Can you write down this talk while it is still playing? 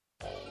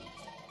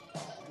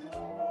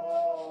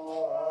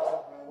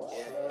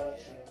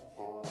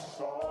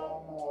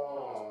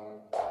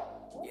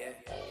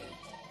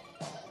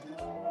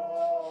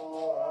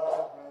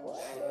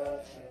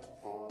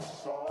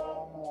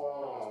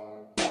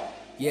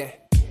Yeah.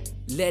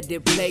 Let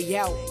it play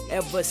out.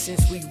 Ever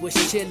since we was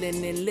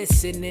chillin' and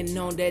listening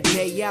on that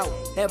day out.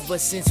 Ever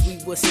since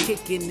we was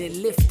kicking and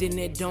lifting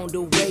it on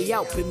the way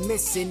out. Been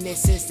missing it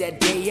since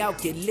that day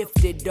out. Get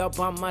lifted up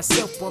on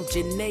myself, I'm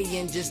Janae,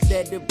 and just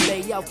let it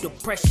play out.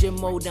 Depression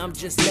mode, I'm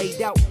just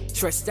laid out.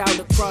 Stressed out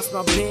across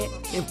my bed.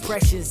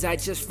 Impressions I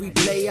just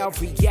replay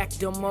out. React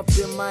them up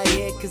in my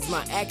head, cause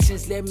my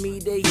actions led me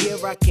to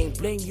here. I can't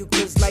blame you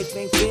cause life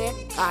ain't fair.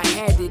 I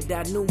had it,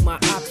 I knew my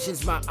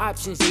options. My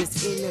options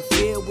just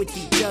interfere with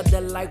each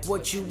other like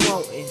what you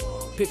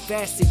wantin'. Pick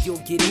faster, you'll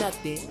get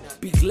nothing.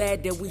 Be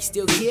glad that we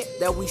still here,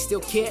 that we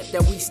still care,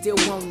 that we still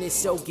want it.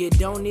 So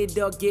get on it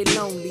or get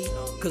lonely,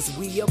 cause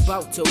we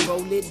about to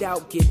roll it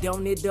out. Get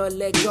on it or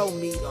let go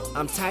me.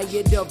 I'm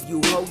tired of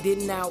you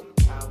holding out.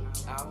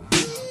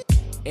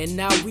 And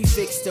now we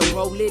fix to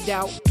roll it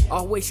out.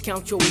 Always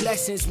count your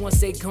blessings, once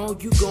they gone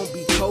you gon'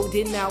 be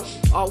holding out.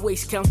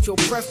 Always count your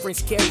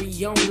preference,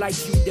 carry on like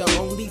you the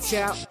only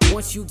child.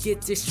 Once you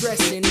get to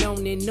stressing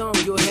on and on,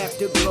 you'll have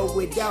to go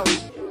without.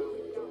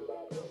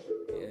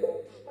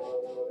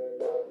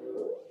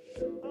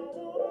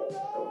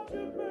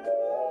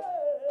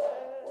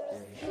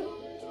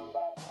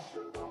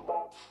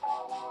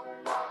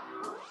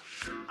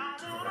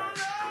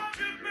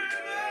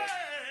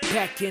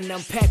 Pack and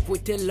unpack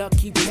with the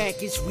lucky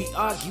package. We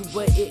argue,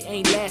 but it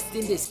ain't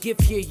lasting. This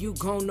gift here, you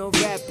gonna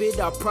wrap it.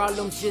 Our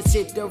problems just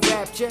hit the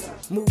rapture.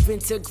 Moving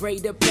to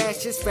greater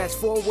pastures. Fast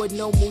forward,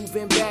 no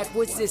moving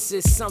backwards. This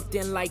is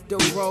something like the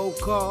roll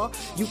call.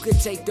 You could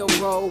take the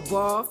robe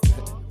off.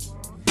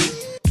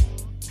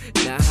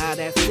 Now how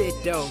that fit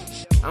though?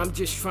 I'm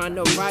just trying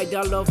to right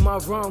all of my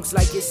wrongs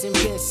like it's in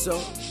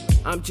pencil.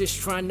 I'm just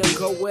trying to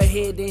go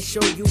ahead and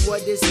show you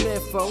what it's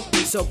meant for.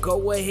 So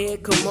go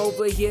ahead, come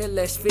over here,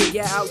 let's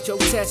figure out your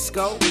test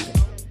score.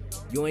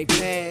 You ain't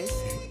passed,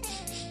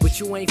 but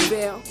you ain't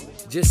failed.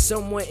 Just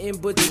somewhere in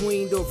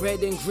between the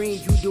red and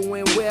green, you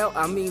doing well.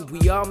 I mean,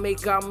 we all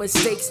make our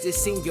mistakes.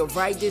 This in your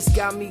right, this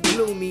got me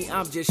gloomy.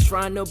 I'm just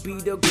trying to be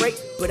the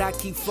great, but I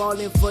keep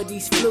falling for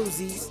these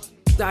floozies.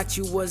 Thought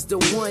you was the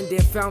one,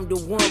 then found the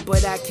one,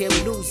 but I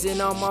kept losing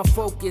all my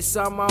focus.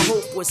 All my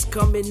hope was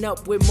coming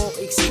up with more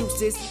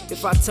excuses.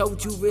 If I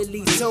told you,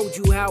 really told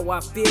you how I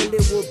feel,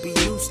 it would be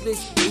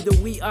useless. Either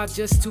we are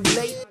just too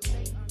late,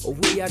 or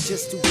we are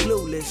just too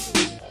clueless.